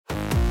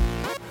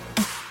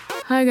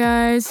Hi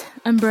guys,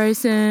 I'm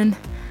Bryson.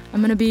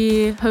 I'm gonna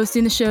be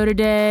hosting the show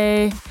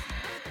today.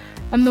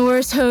 I'm the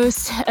worst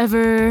host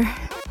ever.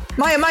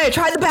 Maya,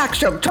 try the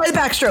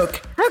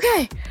backstroke.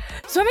 Okay,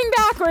 swimming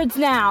backwards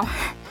now.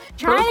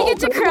 Trying to get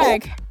to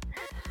Kraig.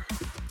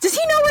 Does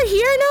he know we're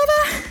here,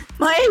 Nova?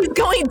 Maya's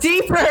going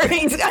deeper.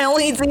 I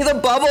only see the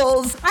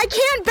bubbles. I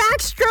can't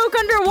backstroke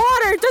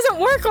underwater. It doesn't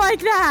work like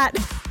that.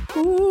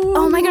 Ooh.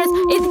 Oh my goodness,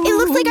 it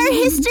looks like our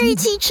history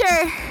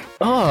teacher.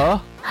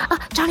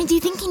 Johnny, do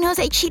you think he knows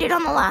I cheated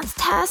on the last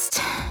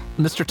test?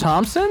 Mr.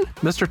 Thompson?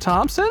 Mr.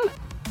 Thompson?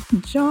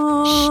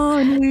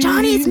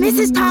 Johnny, it's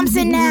Mrs.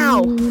 Thompson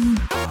now.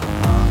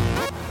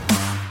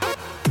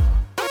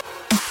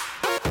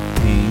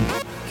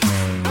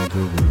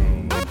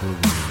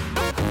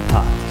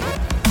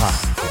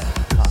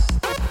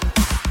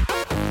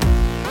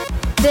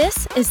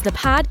 This is the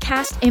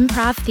Podcast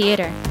Improv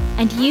Theater,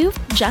 and you've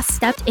just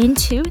stepped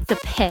into the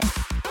pit,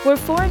 where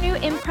 4 new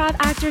improv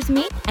actors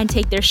meet and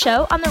take their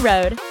show on the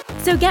road.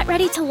 So get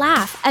ready to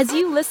laugh as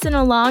you listen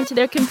along to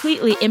their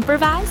completely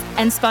improvised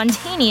and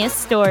spontaneous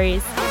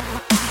stories.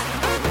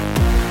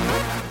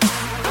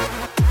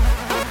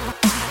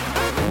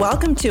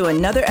 Welcome to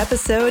another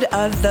episode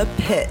of The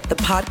Pit, the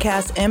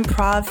Podcast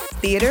Improv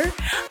Theater.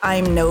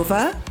 I'm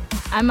Nova.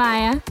 I'm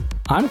Maya.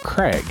 I'm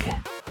Kraig.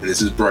 And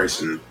this is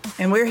Bryson.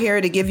 And we're here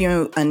to give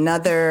you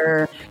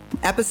another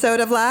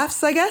episode of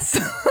laughs, I guess.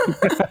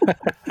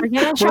 We're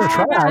gonna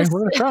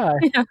try.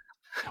 Yeah.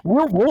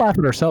 We'll laugh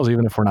at ourselves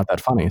even if we're not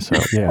that funny. So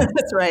yeah,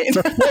 that's right.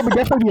 So, there'll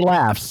definitely be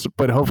laughs,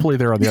 but hopefully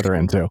they're on the other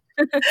end too.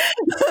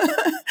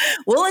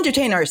 We'll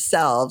entertain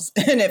ourselves,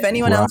 and if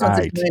anyone else wants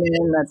to join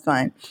in, that's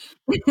fine.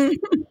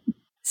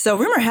 So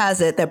rumor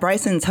has it that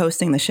Bryson's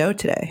hosting the show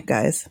today,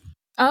 guys.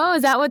 Oh,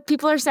 is that what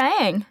people are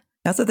saying?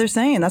 That's what they're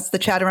saying. That's the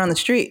chat around the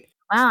street.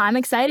 Wow, I'm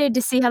excited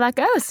to see how that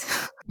goes.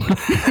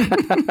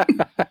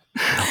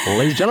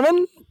 Ladies and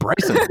gentlemen,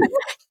 Bryson.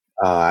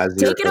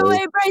 Take it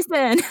away,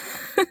 Bryson.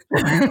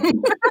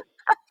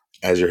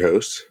 As your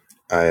host,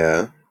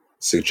 I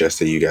suggest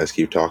that you guys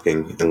keep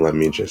talking and let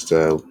me just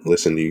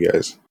listen to you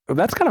guys. Well,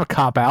 that's kind of a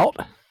cop-out.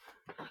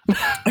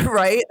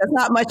 Right? That's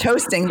not much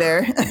hosting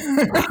there.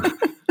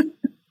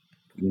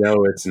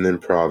 No, it's an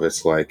improv.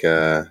 It's like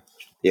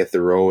you have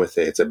to roll with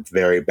it. It's a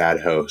very bad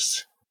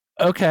host.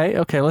 Okay.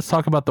 Let's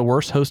talk about the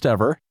worst host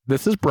ever.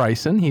 This is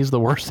Bryson. He's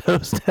the worst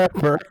host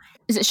ever.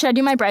 Should I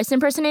do my Bryson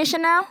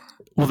impersonation now?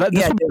 Well,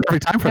 this would be a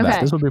perfect time for that.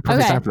 This would be a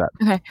perfect time for that.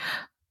 Okay.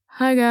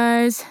 Hi,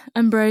 guys.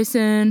 I'm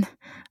Bryson.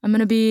 I'm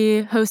going to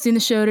be hosting the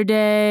show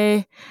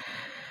today.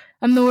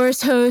 I'm the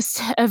worst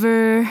host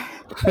ever.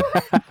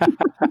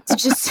 So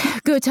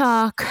just go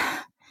talk.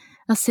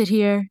 I'll sit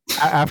here.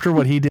 After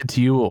what he did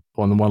to you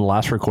on one of the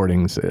last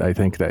recordings, I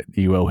think that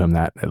you owe him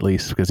that at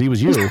least because he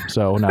was you.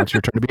 So now it's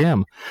your turn to be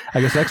him.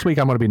 I guess next week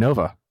I'm going to be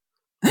Nova.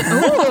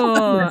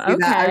 Oh,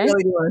 okay. I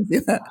really do want to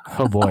see that.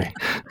 Oh, boy.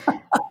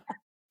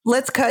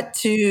 Let's cut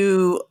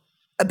to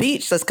a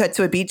beach. Let's cut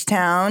to a beach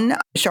town,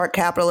 shark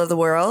capital of the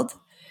world.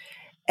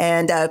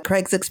 And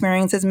Kraig's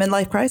experiences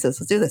midlife crisis.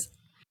 Let's do this.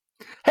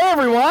 Hey,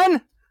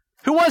 everyone.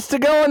 Who wants to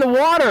go in the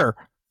water?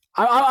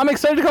 I'm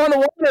excited to go in the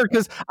water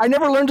because I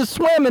never learned to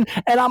swim, and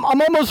I'm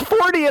almost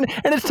 40, and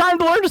it's time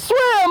to learn to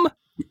swim.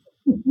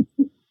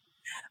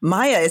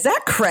 Maya, is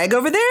that Kraig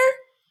over there?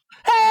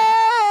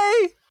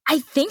 Hey! I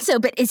think so,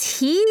 but is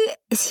he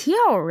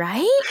all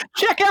right?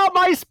 Check out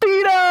my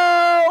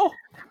Speedo!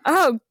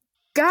 Oh,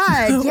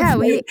 God. Yeah,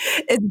 we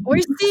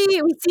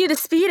see the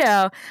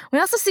Speedo. We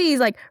also see he's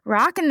like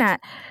rocking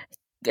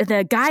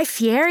the Guy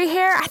Fieri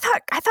hair. I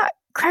thought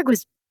Kraig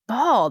was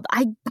bald.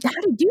 How do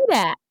you do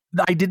that?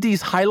 I did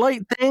these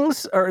highlight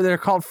things, or they're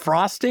called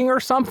frosting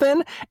or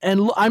something,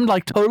 and I'm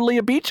like totally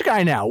a beach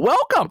guy now.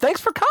 Welcome. Thanks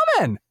for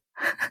coming.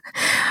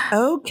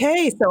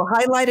 Okay, so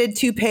highlighted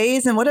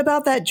toupees, and what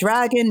about that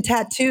dragon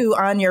tattoo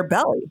on your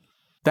belly?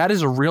 That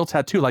is a real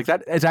tattoo. Like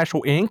that is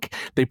actual ink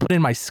they put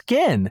in my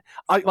skin.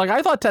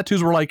 I thought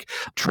tattoos were like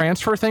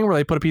transfer thing where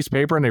they put a piece of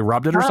paper and they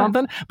rubbed it or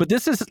something, but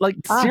this is like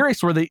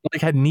serious where they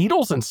like had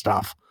needles and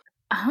stuff.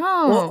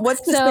 Oh, well, what's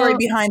the story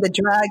behind the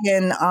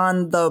dragon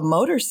on the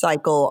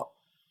motorcycle?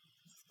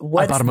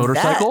 I bought a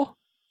motorcycle.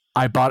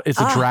 It's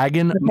a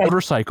dragon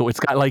motorcycle. It's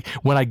got like,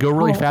 when I go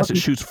really fast, it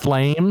shoots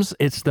flames.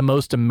 It's the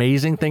most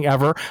amazing thing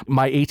ever.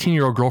 My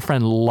 18-year-old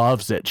girlfriend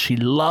loves it. She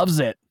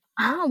loves it.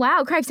 Oh,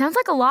 wow. Kraig, sounds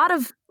like a lot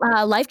of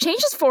life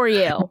changes for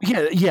you.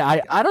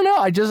 Yeah. I don't know.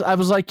 I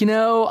was like,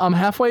 I'm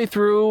halfway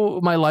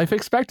through my life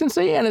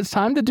expectancy and it's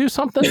time to do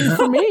something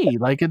for me.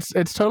 Like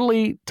it's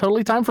totally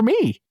time for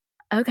me.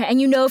 Okay.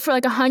 And for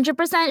like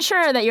 100%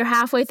 sure that you're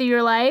halfway through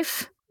your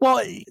life? Well,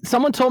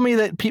 someone told me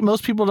that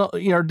most people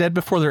are dead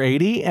before they're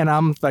 80, and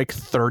I'm like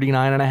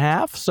 39 and a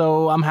half,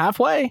 so I'm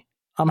halfway.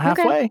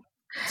 Okay.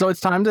 So it's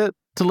time to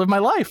live my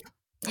life.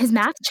 His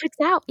math checks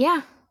out,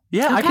 yeah.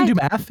 Yeah, okay. I can do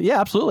math.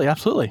 Yeah, absolutely.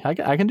 I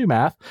can do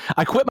math.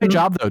 I quit my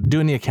job, though,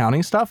 doing the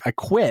accounting stuff. I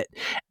quit,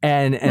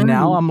 and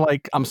now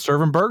I'm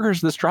serving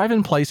burgers at this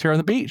drive-in place here on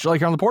the beach,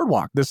 like on the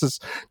boardwalk. This is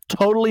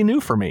totally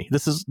new for me.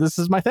 This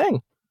is my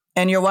thing.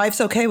 And your wife's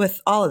okay with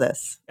all of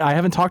this? I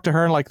haven't talked to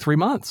her in like 3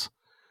 months.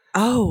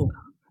 Oh.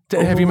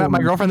 Have you met my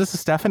girlfriend? This is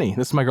Stephanie.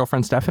 This is my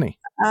girlfriend, Stephanie.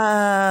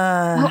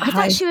 I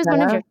thought she was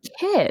one of your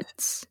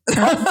kids.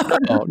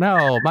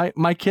 No.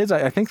 My kids,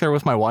 I think they're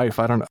with my wife.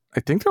 I don't know. I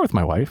think they're with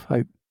my wife.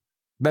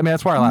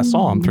 That's where I last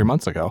saw them 3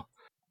 months ago.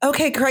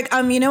 Okay, Kraig.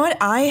 You know what?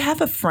 I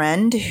have a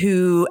friend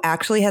who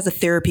actually has a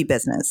therapy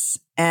business,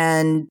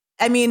 and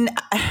I mean,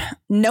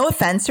 no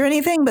offense or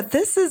anything, but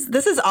this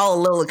is all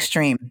a little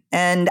extreme,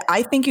 and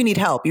I think you need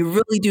help. You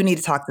really do need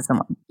to talk to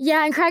someone.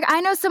 Yeah, and Kraig, I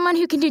know someone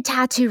who can do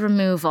tattoo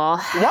removal.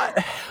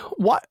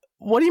 What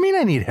do you mean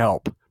I need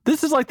help?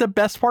 This is like the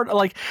best part.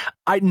 Like,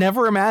 I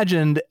never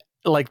imagined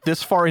like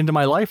this far into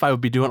my life I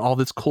would be doing all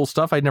this cool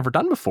stuff I'd never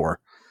done before.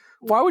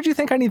 Why would you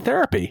think I need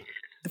therapy?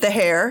 The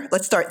hair.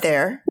 Let's start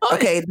there.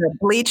 Okay, the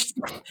bleached.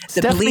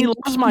 Stephanie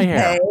loves my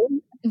hair.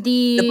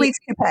 The bleached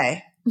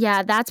toupee.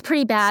 Yeah, that's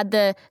pretty bad.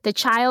 The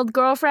child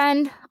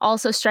girlfriend,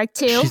 also strike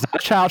 2. She's not a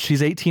child.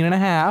 She's 18 and a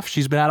half.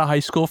 She's been out of high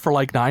school for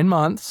like 9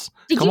 months.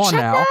 Come on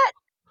now.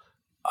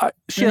 That?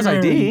 She has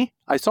ID.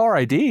 I saw her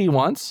ID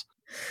once.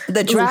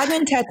 The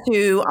dragon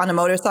tattoo on a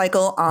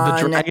motorcycle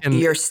on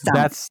your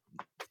stomach.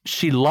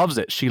 She loves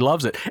it. She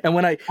loves it. And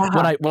when I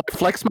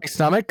flex my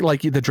stomach,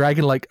 like the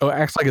dragon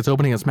acts like it's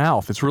opening its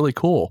mouth. It's really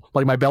cool.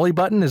 Like my belly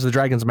button is the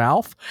dragon's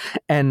mouth,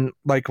 and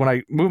like when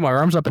I move my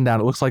arms up and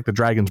down, it looks like the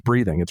dragon's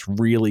breathing. It's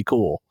really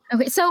cool.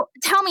 Okay, so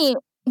tell me,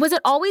 was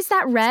it always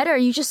that red, or are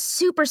you just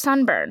super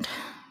sunburned?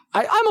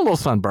 I'm a little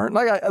sunburned.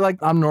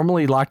 I'm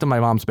normally locked in my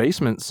mom's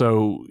basement,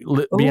 so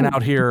being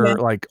out here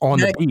like on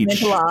the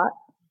beach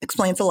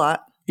explains a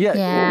lot.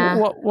 Yeah.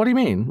 What do you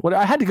mean?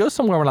 I had to go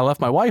somewhere when I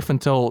left my wife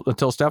until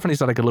Stephanie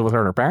said I could live with her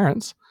and her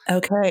parents.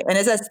 Okay. And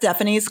is that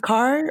Stephanie's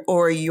car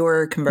or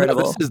your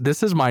convertible? No,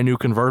 this is my new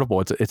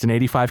convertible. It's an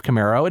 85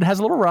 Camaro. It has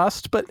a little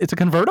rust, but it's a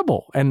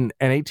convertible. And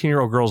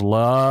 18-year-old girls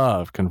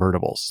love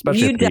convertibles,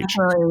 especially You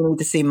definitely need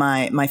to see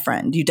my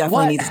friend. You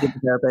definitely need to see the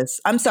therapist.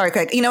 I'm sorry,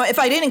 Kraig. You know, if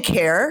I didn't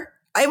care,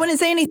 I wouldn't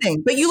say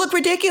anything, but you look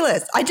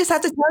ridiculous. I just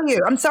have to tell you.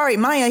 I'm sorry,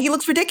 Maya. He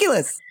looks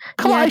ridiculous.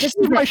 Come on, I just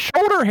need my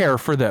shoulder hair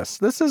for this.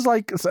 This is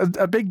like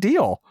a big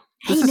deal.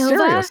 This is Nova,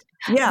 serious.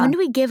 Yeah. When do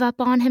we give up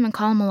on him and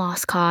call him a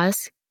lost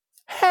cause?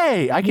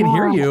 Hey, I can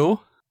hear you.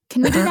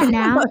 Can we do that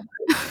now?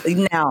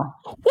 Now.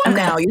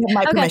 Now. You have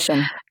my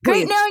permission.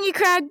 Great knowing you,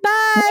 Kraig.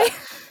 Bye.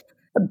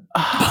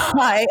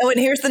 Bye. Oh, and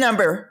here's the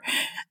number.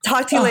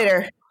 Talk to you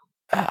later.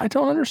 I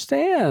don't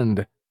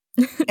understand.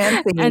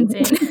 Anthony.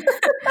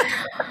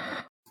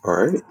 All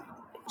right,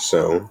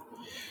 so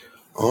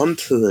on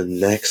to the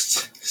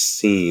next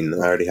scene. I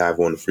already have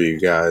one for you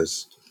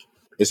guys.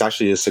 It's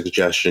actually a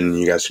suggestion.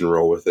 You guys can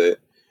roll with it.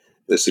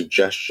 The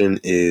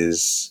suggestion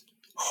is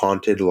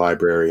haunted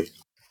library.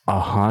 A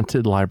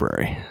haunted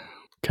library.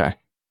 Okay.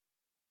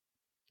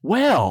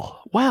 Well.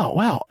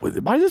 Why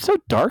is it so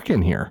dark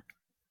in here?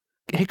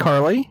 Hey,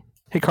 Carly.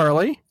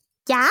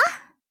 Yeah?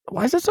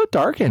 Why is it so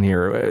dark in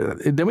here?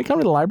 Didn't we come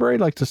to the library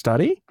to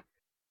study?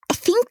 I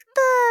think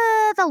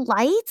the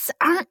lights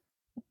aren't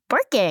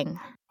working.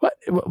 What?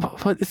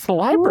 It's the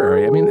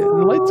library. I mean, the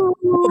lights. Oh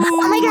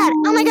my god!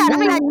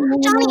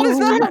 Johnny,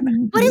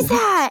 what is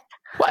that?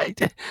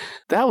 What?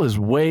 That was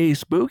way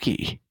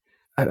spooky.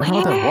 I don't know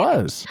what that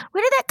was.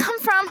 Where did that come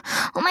from?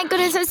 Oh my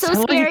goodness, that's so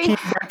scary. Like it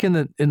came back in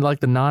the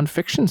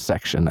nonfiction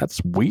section.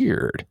 That's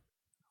weird.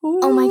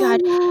 Oh my god,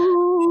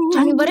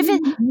 Johnny, what if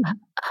it?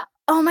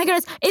 Oh my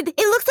goodness, it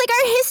looks like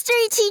our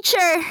history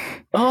teacher.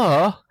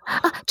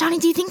 Johnny,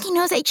 do you think he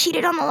knows I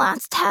cheated on the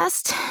last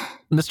test?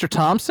 Mr.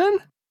 Thompson?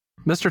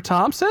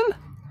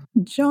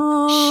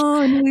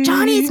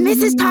 Johnny, it's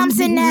Mrs.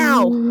 Thompson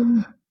now.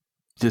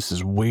 This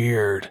is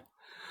weird.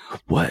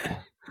 What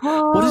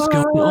is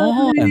going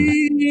on?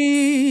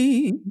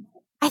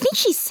 I think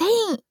she's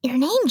saying your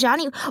name,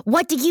 Johnny.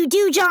 What did you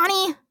do,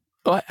 Johnny?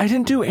 I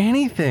didn't do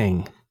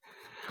anything.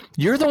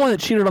 You're the one that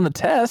cheated on the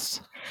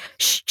test.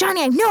 Shh,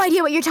 Johnny, I have no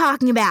idea what you're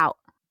talking about.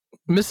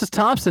 Mrs.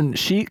 Thompson,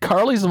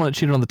 Carly's the one that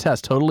cheated on the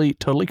test. Totally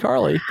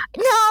Carly.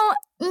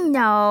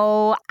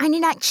 No, I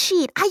did not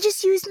cheat. I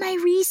just used my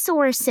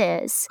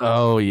resources.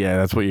 Oh, yeah,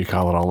 that's what you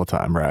call it all the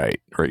time, right?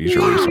 Or use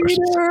your resources.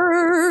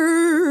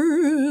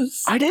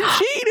 I didn't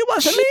cheat. It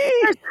wasn't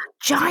me.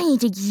 Johnny,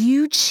 did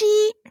you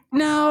cheat?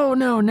 No,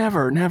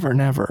 never.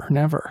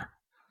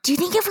 Do you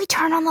think if we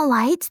turn on the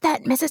lights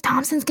that Mrs.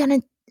 Thompson's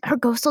her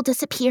ghost will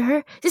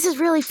disappear? This is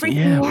really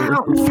freaking me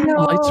out.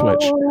 No. Light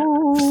switch.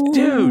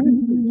 Dude,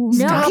 no,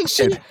 stop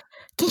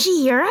can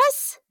she hear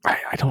us?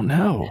 I don't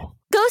know.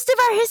 Ghost of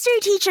our history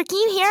teacher, can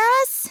you hear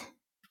us?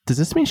 Does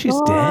this mean she's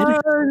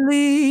dead?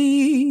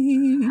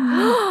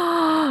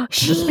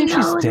 She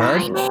knows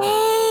my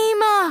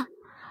name.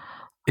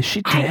 Is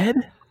she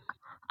dead?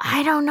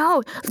 I don't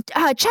know.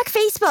 Check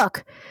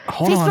Facebook.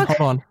 Hold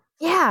on.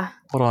 Yeah.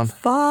 Hold on.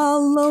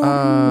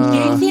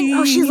 Follow me.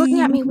 Oh, she's looking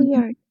at me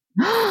weird.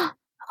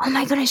 Oh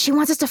my goodness, she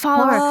wants us to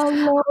follow her.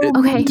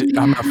 Okay.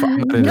 I'm not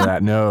into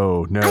that.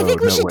 No. I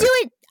think we should do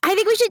it.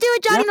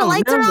 Johnny. The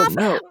lights are off.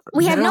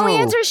 We have no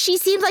answers. She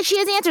seems like she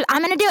has answers.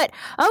 I'm going to do it.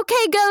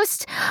 Okay,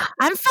 Ghost.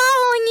 I'm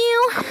following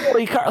you.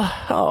 Holy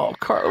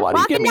Carl, why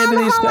do you get me into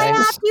these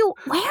things?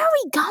 Where are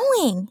we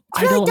going?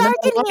 It's really dark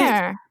in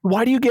here.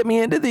 Why do you get me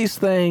into these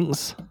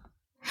things?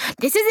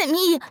 This isn't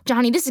me,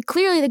 Johnny. This is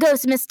clearly the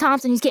ghost of Miss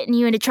Thompson who's getting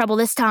you into trouble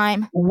this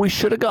time. We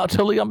should have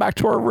totally gone back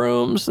to our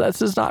rooms.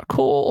 This is not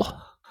cool.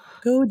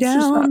 Go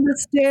down the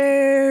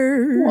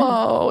stairs.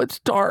 Whoa, it's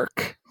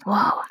dark.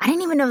 Whoa, I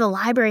didn't even know the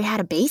library had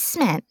a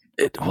basement.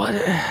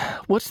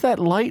 What's that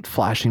light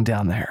flashing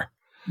down there?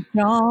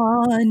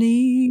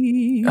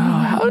 Johnny.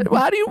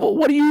 What do you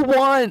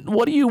want?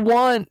 What do you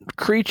want,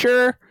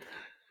 creature?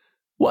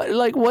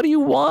 What do you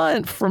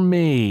want from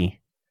me?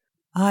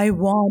 I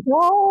want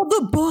all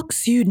the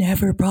books you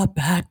never brought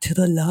back to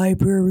the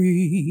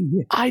library.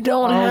 I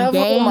don't have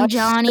them.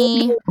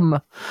 Johnny.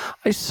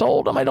 I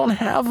sold them. I don't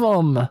have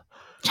them.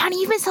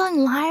 Johnny, you've been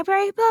selling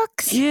library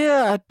books?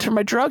 Yeah, to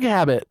my drug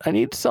habit. I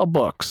need to sell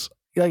books.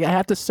 I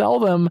have to sell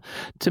them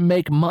to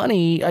make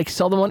money. I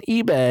sell them on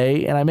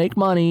eBay, and I make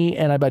money,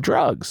 and I buy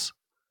drugs.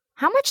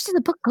 How much did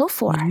the book go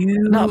for? How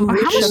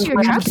much do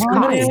your drugs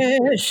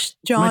cost?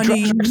 Johnny. My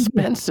drugs are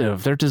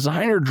expensive. They're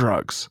designer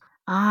drugs.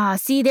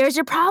 See, there's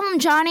your problem,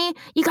 Johnny.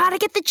 You gotta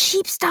get the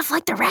cheap stuff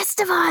like the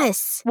rest of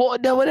us. Well,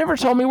 no one ever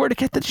told me where to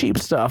get the cheap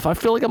stuff. I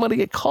feel like I'm gonna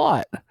get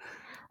caught.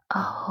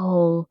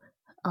 Oh,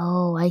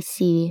 I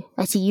see.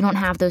 You don't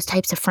have those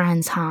types of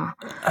friends, huh?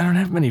 I don't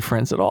have many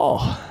friends at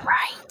all.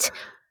 Right.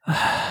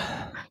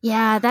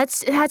 Yeah,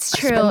 that's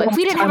true. If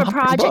we didn't have a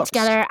project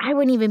together, I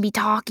wouldn't even be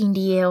talking to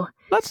you.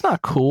 That's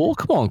not cool.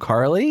 Come on,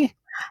 Carly.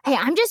 Hey,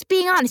 I'm just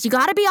being honest. You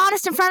gotta be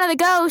honest in front of the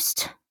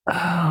ghost.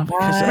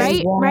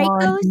 Right,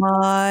 ghost?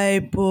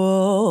 My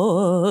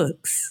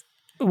books.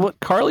 What?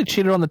 Carly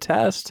cheated on the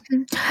test.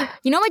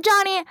 You know what,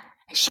 Johnny?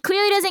 She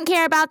clearly doesn't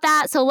care about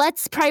that, so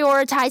let's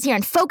prioritize here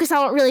and focus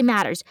on what really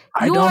matters.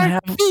 Thievery.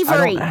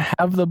 I don't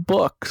have the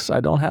books. I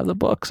don't have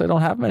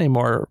them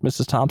anymore,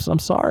 Mrs. Thompson. I'm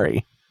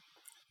sorry.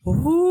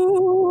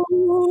 Oh,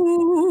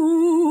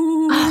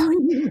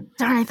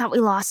 darn, I thought we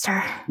lost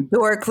her.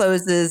 Door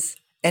closes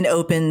and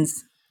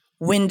opens.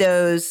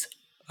 Windows.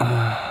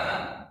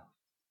 Oh,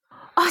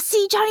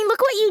 see, Johnny,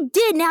 look what you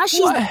did. Now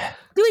she's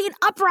doing an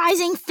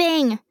uprising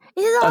thing.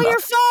 It is all your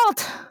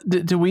fault.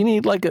 Do we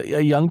need like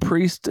a young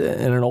priest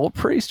and an old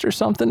priest or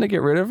something to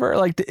get rid of her?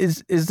 Like,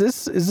 is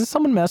this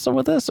someone messing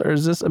with us, or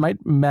am I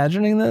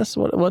imagining this?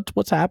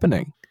 What's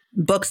happening?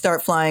 Books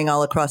start flying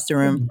all across the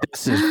room.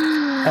 This is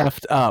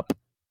effed up.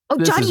 Oh,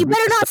 Johnny, you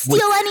better not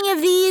steal any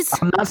of these.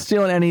 I'm not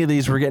stealing any of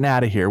these. We're getting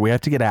out of here. We have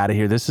to get out of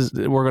here.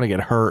 We're going to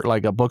get hurt.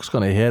 Like a book's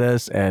going to hit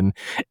us and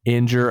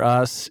injure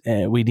us,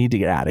 and we need to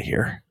get out of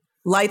here.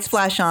 Lights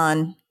flash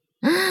on.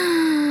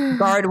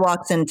 Guard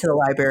walks into the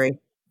library.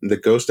 The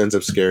ghost ends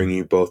up scaring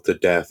you both to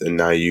death, and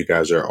now you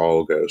guys are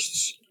all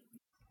ghosts.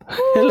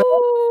 Hello,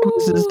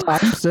 Mrs.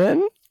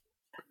 Thompson.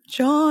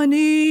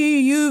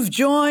 Johnny, you've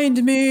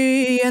joined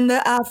me in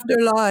the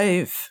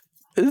afterlife.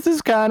 This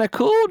is kind of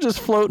cool, just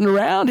floating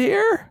around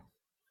here.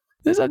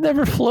 I've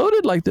never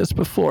floated like this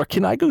before.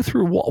 Can I go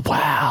through walls?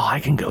 Wow,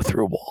 I can go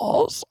through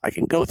walls.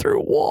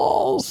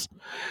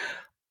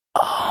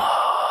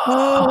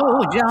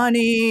 Oh,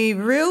 Johnny,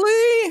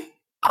 really?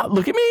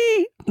 Look at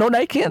me. No,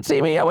 they can't see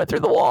me. I went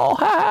through the wall.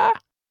 Ha!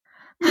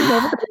 You're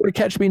never going to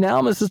catch me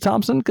now, Mrs.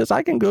 Thompson, because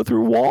I can go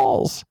through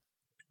walls.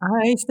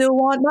 I still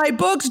want my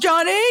books,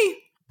 Johnny.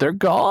 They're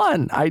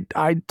gone. I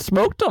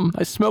smoked them.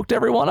 I smoked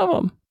every one of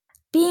them.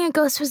 Being a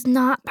ghost was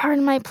not part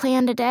of my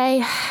plan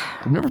today.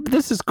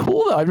 This is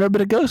cool, though. I've never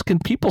been a ghost. Can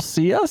people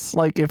see us?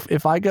 Like,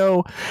 if I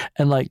go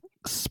and, like,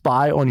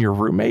 spy on your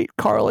roommate,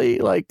 Carly,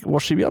 like, will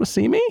she be able to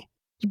see me?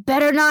 You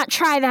better not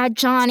try that,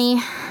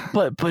 Johnny.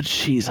 But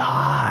she's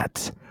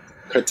hot.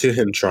 Cut to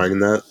him trying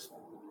that.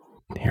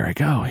 Here I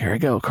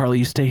go. Carly,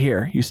 you stay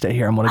here.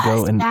 I'm going to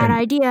go and... Bad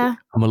idea.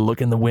 I'm going to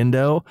look in the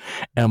window,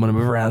 and I'm going to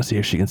move around and see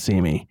if she can see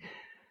me.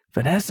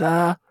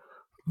 Vanessa.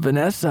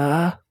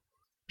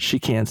 She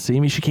can't see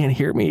me. She can't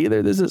hear me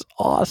either. This is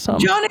awesome.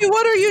 Johnny,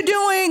 what are you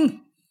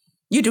doing?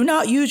 You do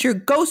not use your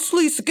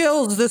ghostly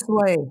skills this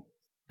way.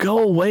 Go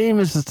away,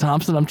 Mrs.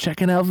 Thompson. I'm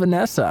checking out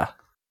Vanessa.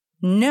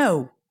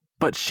 No.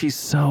 But she's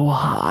so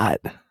hot.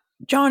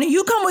 Johnny,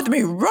 you come with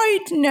me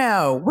right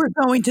now. We're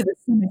going to the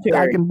cemetery.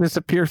 I can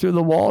disappear through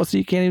the wall so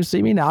you can't even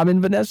see me now. I'm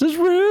in Vanessa's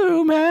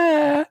room.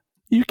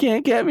 You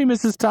can't get me,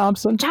 Mrs.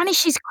 Thompson. Johnny,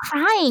 she's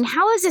crying.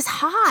 How is this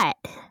hot?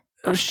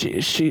 Oh,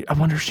 I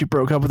wonder if she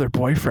broke up with her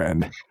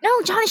boyfriend.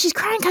 No, Johnny, she's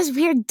crying because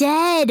we're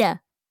dead.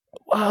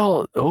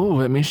 Well,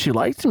 that means she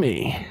liked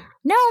me.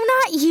 No,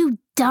 not you,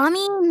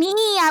 dummy. Me.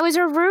 I was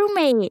her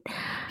roommate.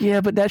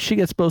 Yeah, but now she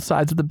gets both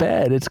sides of the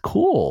bed. It's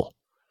cool.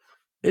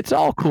 It's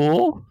all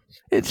cool.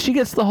 She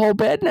gets the whole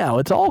bed now.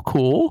 It's all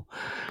cool.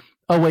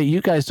 Oh, wait,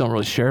 you guys don't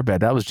really share a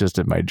bed. That was just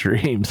in my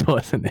dreams,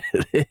 wasn't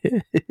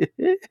it?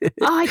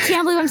 Oh, I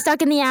can't believe I'm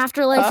stuck in the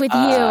afterlife with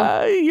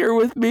you. You're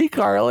with me,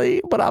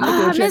 Carly, but I'm going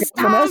to go check Miss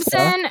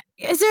Thompson,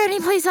 is there any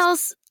place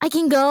else I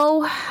can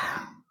go?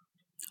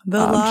 The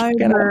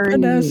library.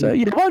 Vanessa.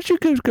 Yeah, why don't you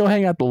go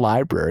hang out at the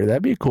library?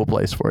 That'd be a cool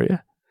place for you.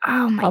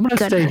 Oh, my I'm going to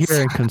stay goodness.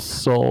 here and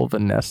console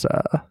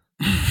Vanessa.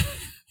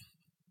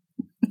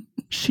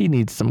 She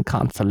needs some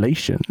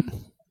consolation.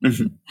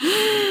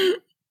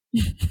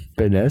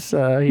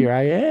 Vanessa, here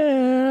I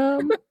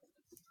am.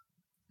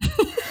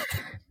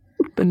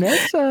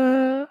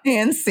 Vanessa.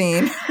 And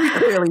scene. We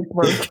clearly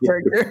broke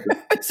character.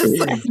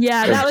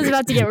 Yeah, that was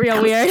about to get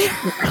real weird.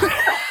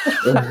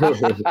 I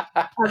was like,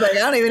 I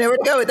don't even know where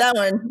to go with that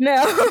one.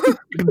 No.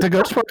 The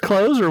ghost wore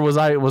clothes, or was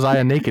I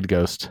a naked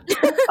ghost?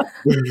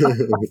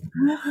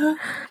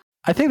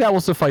 I think that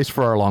will suffice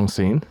for our long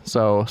scene.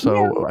 So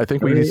I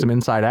think we need some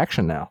inside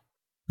action now.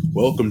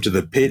 Welcome to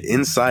the pit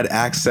inside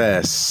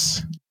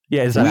access.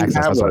 Yeah, inside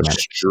access. We have a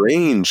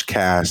strange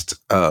cast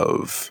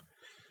of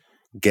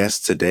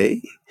guests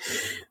today.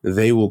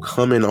 They will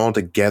come in all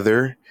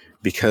together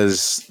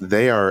because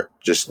they are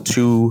just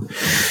too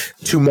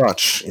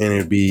much,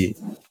 and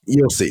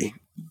you'll see.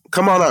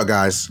 Come on out,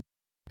 guys.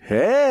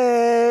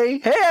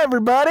 Hey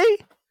everybody.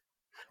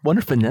 Wonder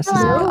if Vanessa's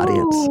in the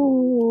audience.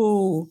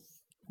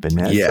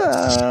 Vanessa.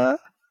 Yes.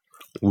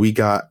 We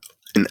got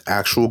an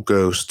actual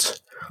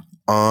ghost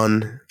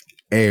on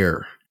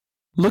air.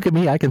 Look at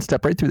me. I can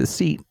step right through the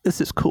seat.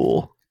 This is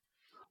cool.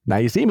 Now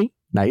you see me.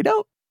 Now you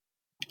don't.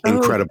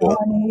 Incredible.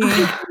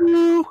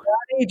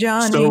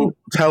 Johnny. So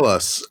tell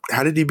us,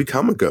 how did you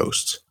become a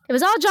ghost? It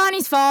was all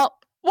Johnny's fault.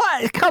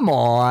 What? Come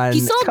on.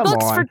 He sold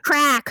books for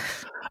crack.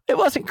 It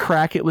wasn't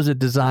crack. It was a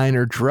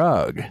designer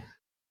drug.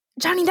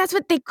 Johnny, that's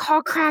what they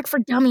call crack for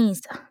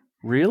dummies.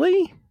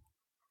 Really?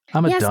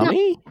 I'm a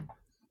dummy?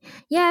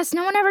 Yes,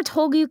 no one ever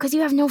told you because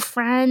you have no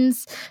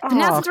friends. But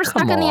now since we're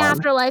stuck in the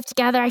afterlife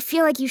together, I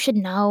feel like you should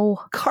know.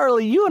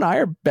 Carly, you and I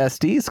are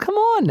besties. Come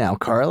on now,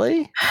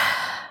 Carly.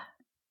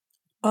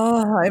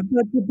 I've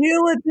got to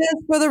deal with this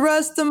for the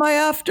rest of my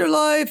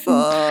afterlife.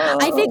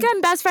 I think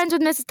I'm best friends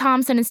with Mrs.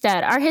 Thompson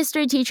instead. Our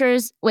history teacher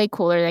is way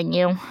cooler than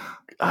you.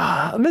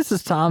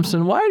 Mrs.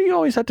 Thompson, why do you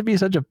always have to be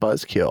such a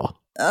buzzkill?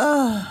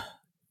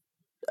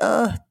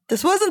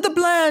 This wasn't the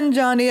plan,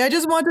 Johnny. I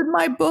just wanted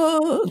my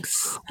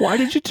books. Why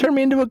did you turn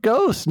me into a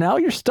ghost? Now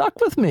you're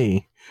stuck with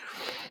me.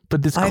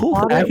 But this cool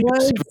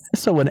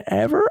so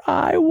whenever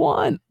I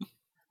want.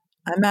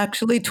 I'm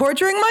actually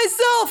torturing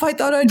myself. I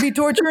thought I'd be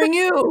torturing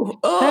you.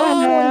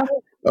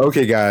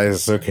 Okay,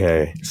 guys.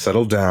 Okay.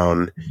 Settle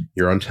down.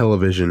 You're on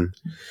television.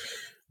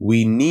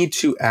 We need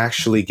to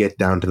actually get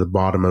down to the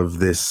bottom of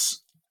this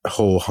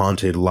whole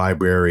haunted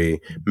library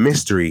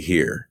mystery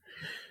here.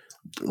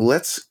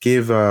 Let's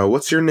give,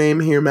 what's your name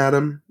here,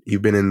 madam?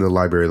 You've been in the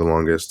library the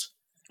longest.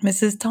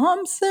 Mrs.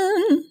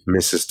 Thompson.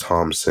 Mrs.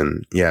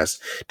 Thompson, yes.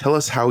 Tell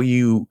us how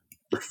you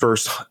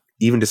first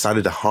even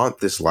decided to haunt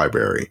this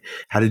library.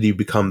 How did you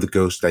become the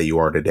ghost that you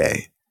are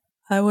today?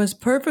 I was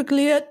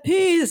perfectly at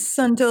peace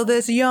until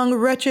this young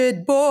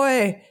wretched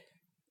boy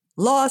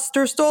lost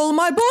or stole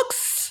my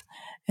books.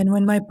 And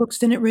when my books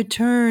didn't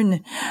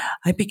return,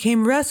 I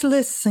became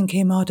restless and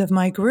came out of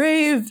my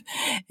grave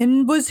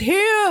and was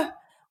here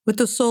with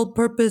the sole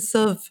purpose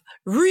of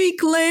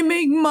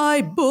reclaiming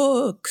my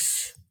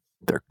books.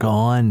 They're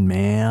gone,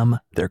 ma'am.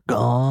 They're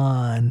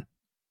gone.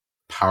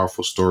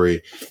 Powerful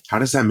story. How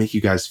does that make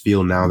you guys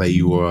feel now that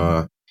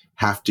you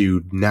have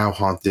to now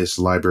haunt this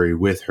library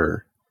with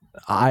her?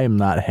 I am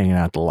not hanging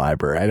out at the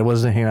library. I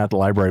wasn't hanging out at the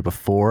library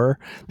before.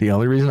 The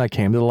only reason I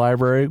came to the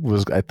library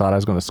was I thought I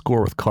was going to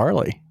score with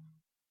Carly.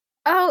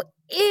 Oh,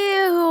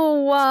 ew.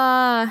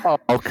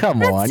 Oh,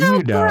 come on. So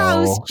you know.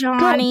 Gross,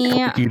 Johnny.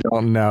 You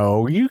don't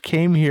know. You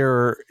came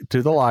here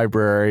to the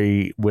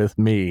library with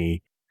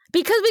me.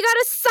 Because we got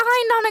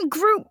assigned on a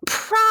group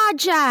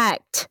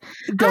project.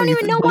 I don't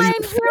even know why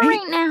I'm here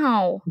right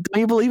now. Do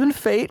you believe in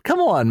fate? Come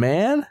on,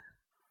 man.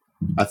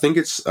 I think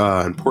it's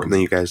important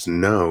that you guys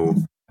know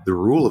the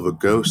rule of a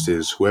ghost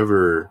is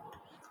whoever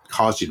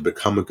caused you to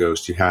become a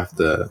ghost, you have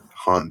to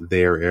haunt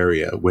their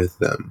area with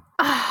them.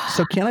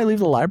 So can I leave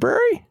the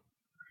library?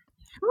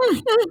 You're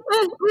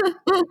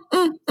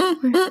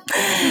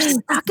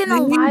stuck in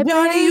the library.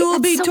 Johnny, you will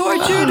be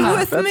tortured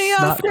with me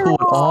after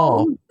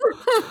all.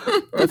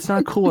 That's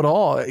not cool at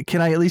all. Can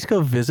I at least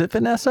go visit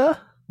Vanessa?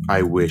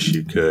 I wish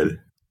you could.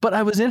 But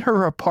I was in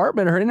her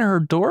apartment or in her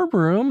dorm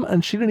room,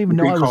 and she didn't even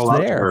know I was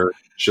there.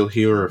 She'll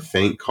hear a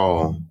faint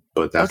call,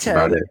 but that's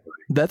about it.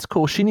 That's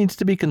cool. She needs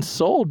to be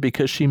consoled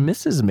because she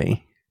misses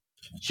me.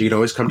 She can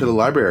always come to the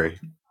library.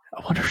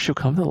 I wonder if she'll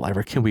come to the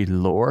library. Can we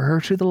lure her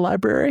to the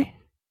library?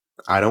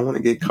 I don't want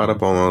to get caught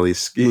up on all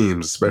these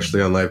schemes,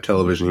 especially on live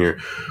television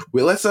here.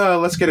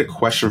 Let's get a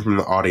question from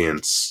the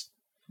audience.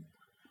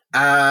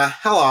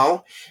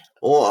 Hello.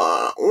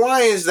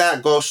 Why is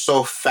that ghost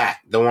so fat,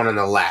 the one on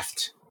the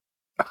left?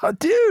 Oh,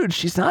 dude,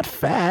 she's not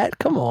fat.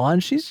 Come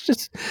on. She's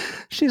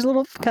a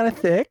little kind of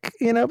thick,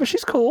 but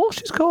she's cool.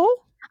 She's cool.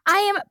 I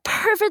am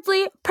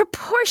perfectly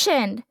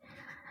proportioned.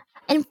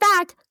 In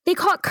fact, they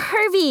call it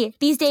curvy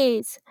these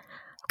days.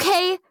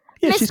 Okay,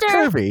 yeah, Mr. She's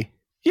curvy.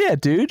 Yeah,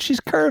 dude, she's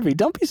curvy.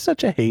 Don't be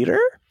such a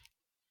hater.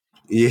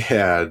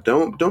 Yeah,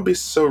 don't be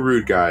so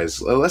rude, guys.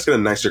 Let's get a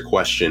nicer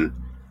question.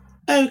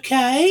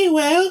 Okay,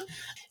 well,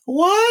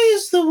 why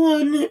is the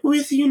one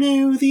with,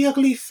 the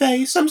ugly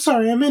face? I'm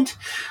sorry, I meant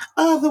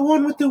the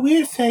one with the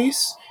weird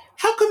face.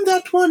 How come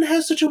that one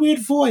has such a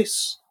weird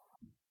voice?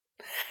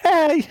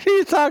 Hey,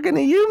 she's talking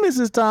to you,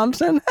 Mrs.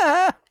 Thompson.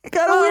 You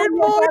got a weird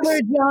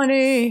voice.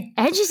 Johnny.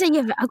 And you say you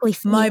have an ugly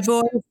face. My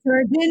voice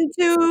turned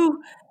into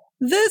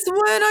This when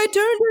I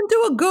turned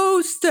into a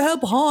ghost to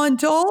help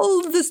haunt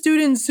all the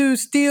students who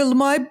steal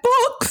my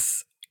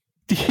books.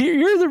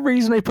 You're the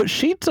reason they put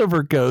sheets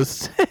over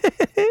ghosts.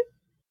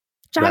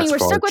 Johnny, we're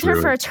stuck with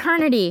her for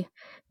eternity.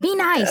 Be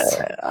nice.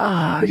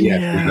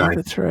 Yeah, nice.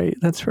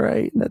 That's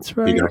right. You guys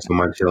don't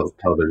mind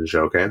television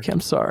show, okay? I'm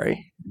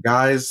sorry.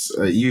 Guys,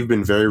 you've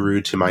been very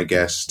rude to my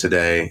guests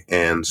today,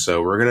 and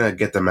so we're going to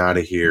get them out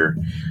of here.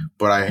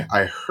 But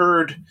I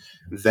heard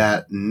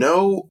that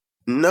no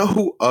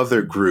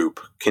other group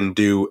can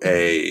do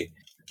a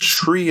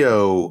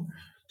trio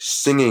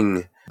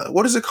singing.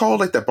 What is it called?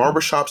 Like the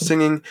barbershop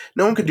singing?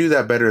 No one could do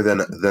that better than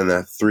a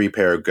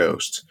 3-pair of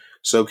ghosts.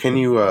 So can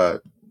you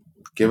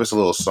give us a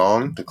little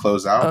song to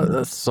close out?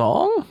 A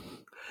song?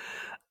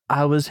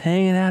 I was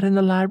hanging out in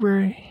the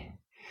library.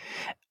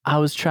 I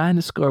was trying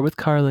to score with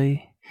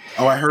Carly.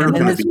 Oh, I heard it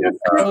was going to be a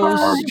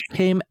ghost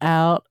came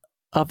out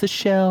of the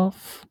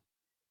shelf.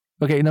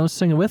 Okay, no one's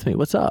singing with me.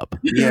 What's up?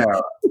 Yeah,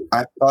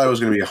 I thought it was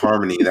going to be a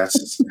harmony.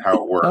 That's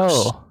how it works.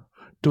 Oh,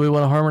 do we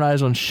want to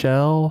harmonize on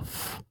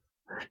shelf?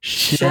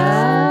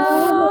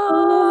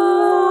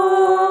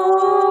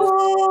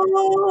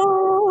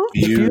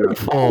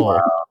 Beautiful.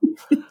 Wow.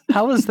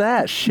 How was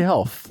that?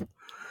 Shelf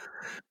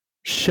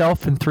in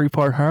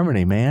 3-part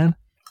harmony, man.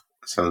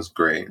 Sounds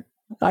great.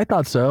 I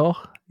thought so.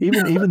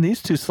 Even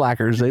these two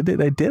slackers, they did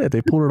it.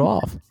 They pulled it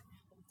off.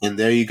 And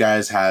there you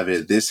guys have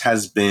it. This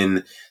has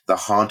been the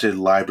Haunted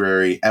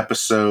Library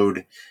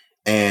episode,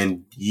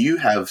 and you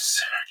have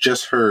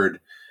just heard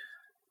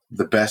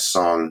the best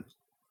song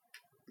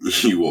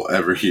you will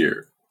ever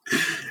hear.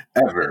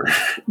 Ever.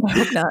 I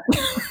hope not.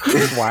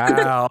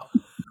 Wow.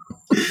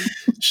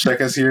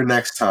 Check us here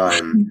next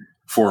time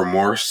for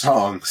more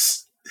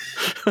songs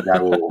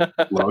that will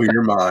blow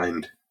your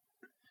mind.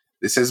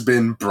 This has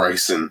been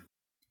Bryson.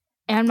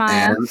 And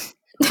Maya.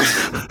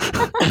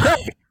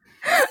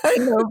 I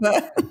know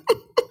that.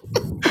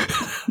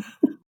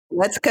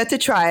 Let's cut to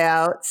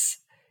tryouts.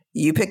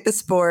 You pick the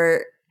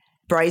sport.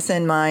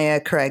 Bryson, Maya,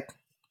 Kraig.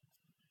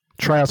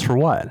 Tryouts for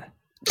what?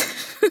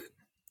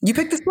 You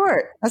pick the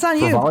sport. That's on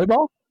for you.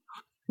 Volleyball?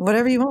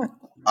 Whatever you want.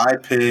 I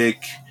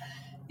pick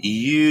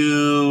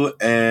you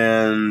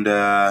and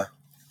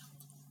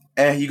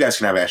you guys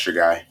can have Asher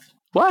Guy.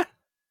 What?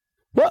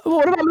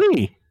 What about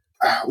me?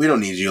 We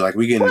don't need you. Like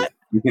we can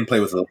play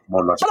with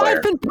one less player.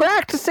 I've been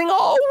practicing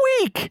all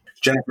week.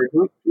 Jennifer,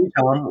 can you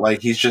tell him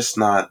like he's just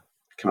not?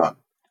 Come on.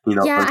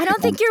 Yeah, I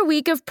don't think your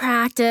week of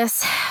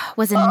practice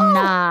was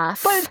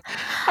enough. But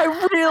I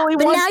really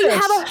but want now this.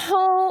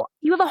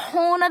 you have a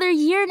whole another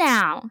year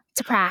now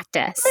to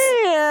practice.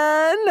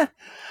 Man.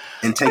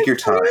 And take your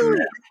time.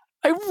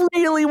 I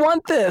really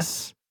want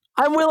this.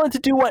 I'm willing to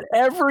do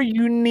whatever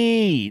you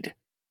need.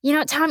 You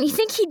know, Tom, you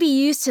think he'd be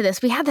used to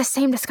this? We had the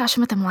same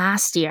discussion with him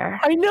last year.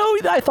 I know.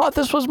 I thought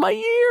this was my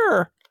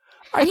year.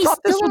 I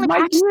thought this was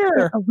my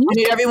year. I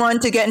need everyone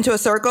to get into a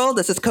circle.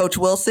 This is Coach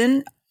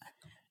Wilson.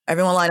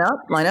 Everyone line up.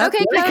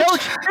 Okay,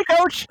 Coach. Hey,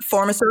 Coach.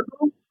 Form a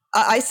circle.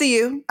 I see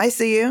you. I'm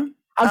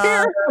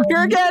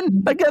here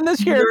again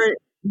this year.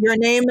 Your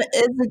name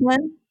is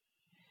again?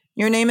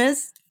 Your name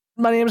is?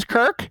 My name is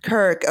Kirk.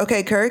 Kirk.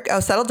 Okay, Kirk. Oh,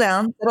 settle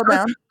down.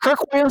 Kirk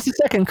Williams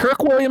II.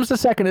 Kirk Williams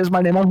II is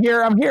my name. I'm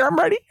here. I'm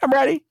ready. I'm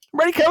ready,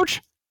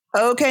 Coach.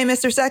 Okay,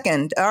 Mr.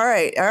 Second. All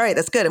right.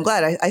 That's good. I'm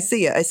glad. I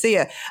see you.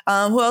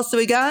 Who else do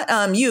we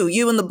got?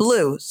 You in the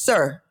blue.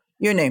 Sir,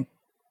 your name.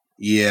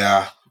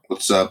 Yeah.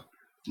 What's up?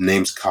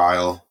 Name's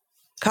Kyle.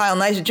 Kyle,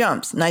 nice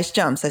jumps. I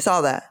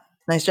saw that.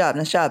 Nice job.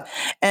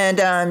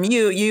 And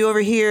you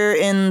over here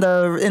in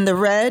the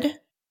red?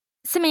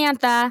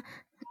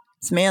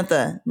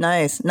 Samantha,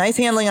 nice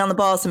handling on the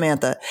ball,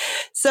 Samantha.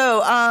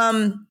 So,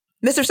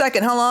 Mr.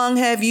 Second, how long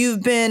have you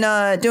been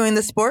doing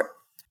this sport?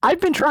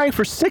 I've been trying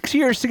for 6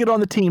 years to get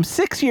on the team.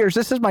 6 years.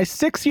 This is my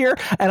 6th year,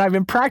 and I've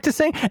been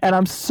practicing, and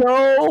I'm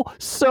so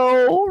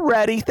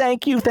ready.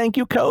 Thank you,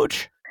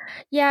 Coach.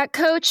 Yeah,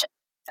 Coach,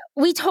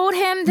 we told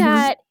him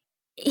that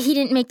he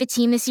didn't make the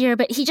team this year,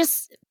 but he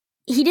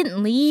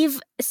didn't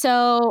leave,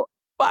 so...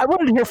 I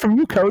wanted to hear from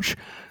you, Coach.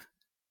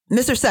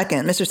 Mr.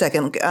 Second,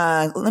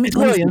 let me...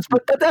 Williams,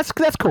 but that's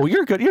cool.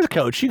 You're good. You're the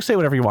coach. You can say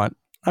whatever you want.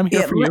 I'm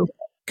here for you.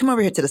 Come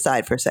over here to the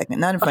side for a second,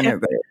 not in front of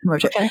everybody.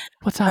 Okay.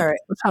 What's up? All right.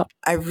 What's up?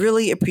 I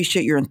really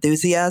appreciate your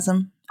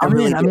enthusiasm. I'm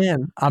in.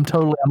 I'm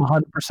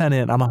 100%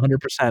 in. I'm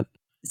 100%.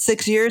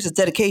 6 years is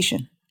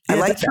dedication. Yeah, I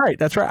like that.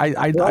 That's right.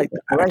 I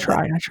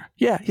try.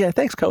 Yeah.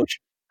 Thanks,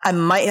 Coach. I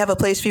might have a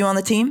place for you on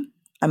the team.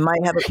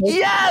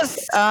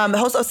 Yes.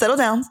 Settle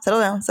down.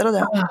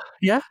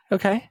 Yeah.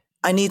 Okay.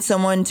 I need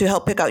someone to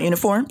help pick out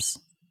uniforms.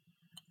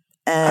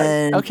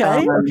 And okay.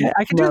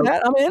 I can do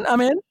that.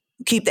 I'm in.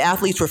 Keep the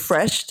athletes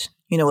refreshed,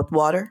 with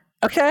water.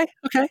 Okay.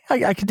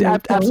 I could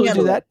absolutely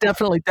do that.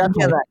 Definitely.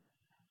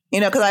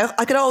 Because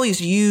I could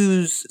always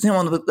use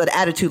someone with an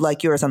attitude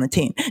like yours on the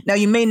team. Now,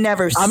 you may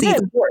never see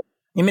the court.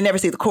 You may never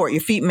see the court.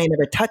 Your feet may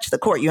never touch the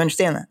court. You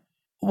understand that?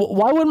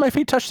 Why wouldn't my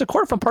feet touch the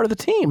court if I'm part of the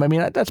team? I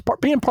mean, that's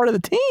being part of the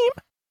team.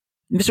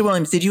 Mr.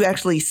 Williams, did you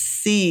actually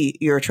see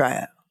your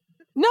tryout?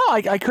 No,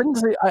 I couldn't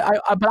see.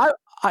 But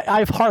I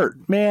have heart,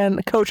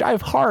 man, Coach. I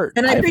have heart,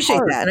 and I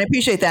appreciate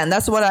that. And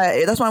that's why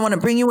I want to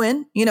bring you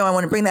in. I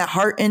want to bring that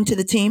heart into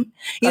the team.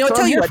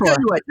 Tell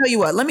you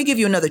what. Let me give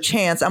you another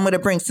chance. I'm going to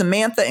bring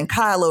Samantha and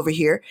Kyle over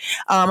here.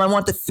 I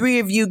want the three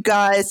of you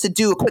guys to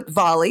do a quick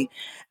volley.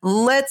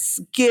 Let's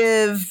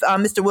give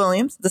Mr.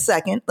 Williams the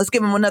second. Let's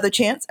give him another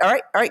chance. All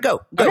right,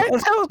 go. Okay,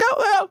 let's go.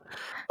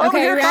 Over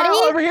here, ready? Kyle,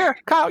 over here,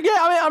 Kyle. Yeah,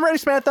 I'm ready,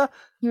 Samantha.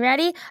 You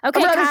ready?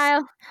 Okay, ready.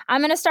 Kyle.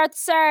 I'm gonna start the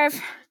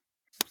serve.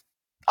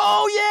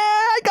 Oh yeah,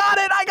 I got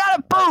it.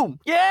 Boom.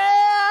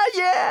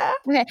 Yeah.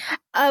 Okay.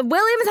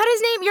 Williams, how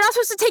his name? You're not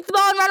supposed to take the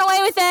ball and run away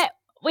with it.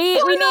 We need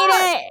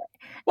it.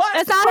 What?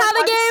 That's not how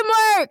the game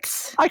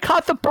works. I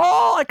caught the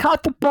ball.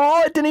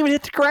 It didn't even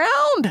hit the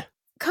ground.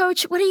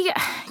 Coach, what are you?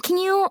 Can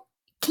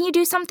you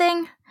do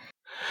something?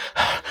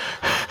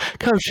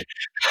 Coach,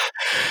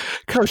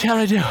 how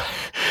did I do?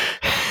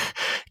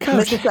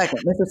 Coach.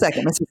 Mr.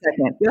 Second.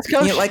 Yes,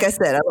 Coach. Like I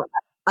said,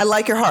 I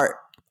like your heart.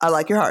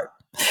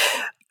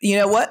 You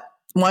know what?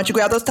 Why don't you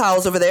grab those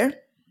towels over there?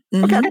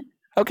 Mm-hmm.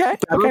 Okay.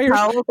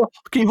 Towels.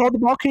 Can you hold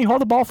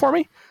the ball for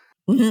me?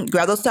 Mm-hmm.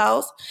 Grab those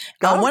towels.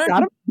 Why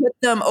don't you put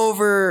them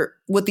over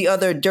with the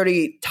other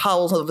dirty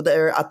towels over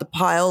there at the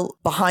pile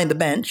behind the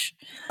bench?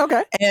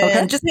 Okay.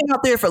 And just hang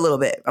out there for a little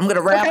bit. I'm going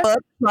to wrap up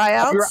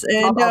tryouts.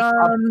 I'll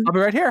be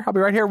right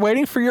here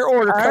waiting for your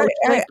order, Coach.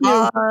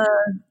 All right.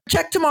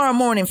 Check tomorrow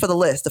morning for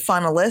the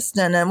final list,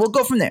 and then we'll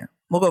go from there.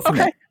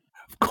 There.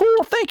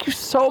 Cool. Thank you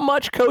so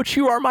much, Coach.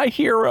 You are my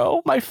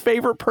hero, my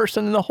favorite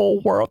person in the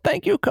whole world.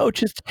 Thank you,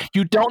 Coach.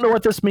 You don't know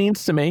what this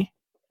means to me.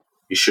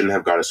 You shouldn't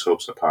have got his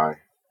hopes up high.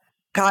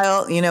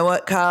 Kyle, you know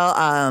what, Kyle?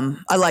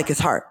 I like his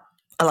heart.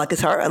 I like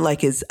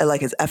his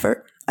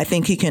effort. I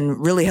think he can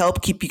really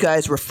help keep you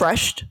guys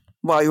refreshed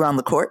while you're on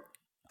the court.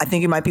 I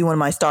think he might be one of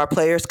my star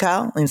players,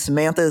 Kyle. And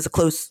Samantha is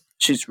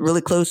she's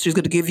really close. She's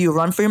going to give you a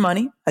run for your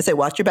money. I say,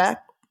 watch your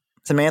back.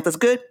 Samantha's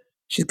good.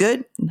 She's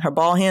good. Her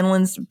ball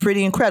handling's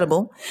pretty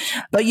incredible.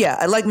 But yeah,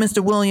 I like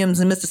Mr. Williams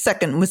and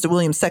Mr.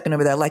 Williams second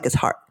over there. I like his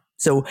heart.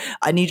 So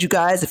I need you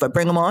guys, if I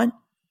bring them on,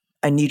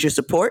 I need your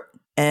support.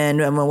 And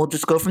we'll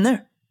just go from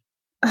there.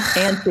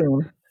 And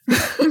soon.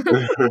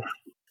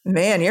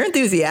 Man, you're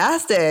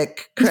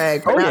enthusiastic,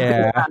 Kraig. Oh,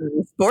 yeah.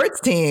 Sports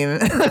team.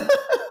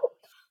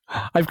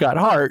 I've got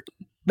heart.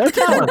 No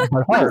talent,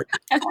 but heart.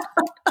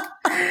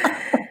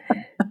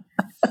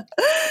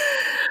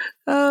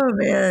 Oh,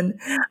 man.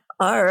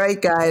 All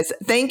right, guys.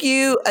 Thank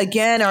you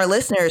again, our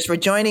listeners, for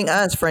joining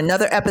us for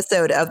another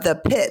episode of The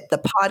Pit, the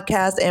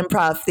podcast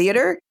improv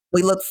theater.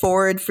 We look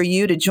forward for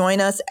you to join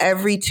us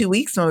every 2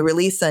 weeks when we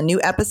release a new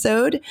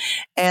episode.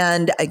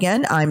 And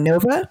again, I'm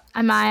Nova.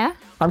 I'm Maya.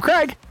 I'm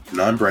Kraig.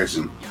 And I'm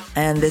Bryson.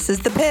 And this is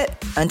The Pit.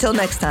 Until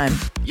next time.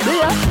 See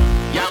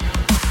ya.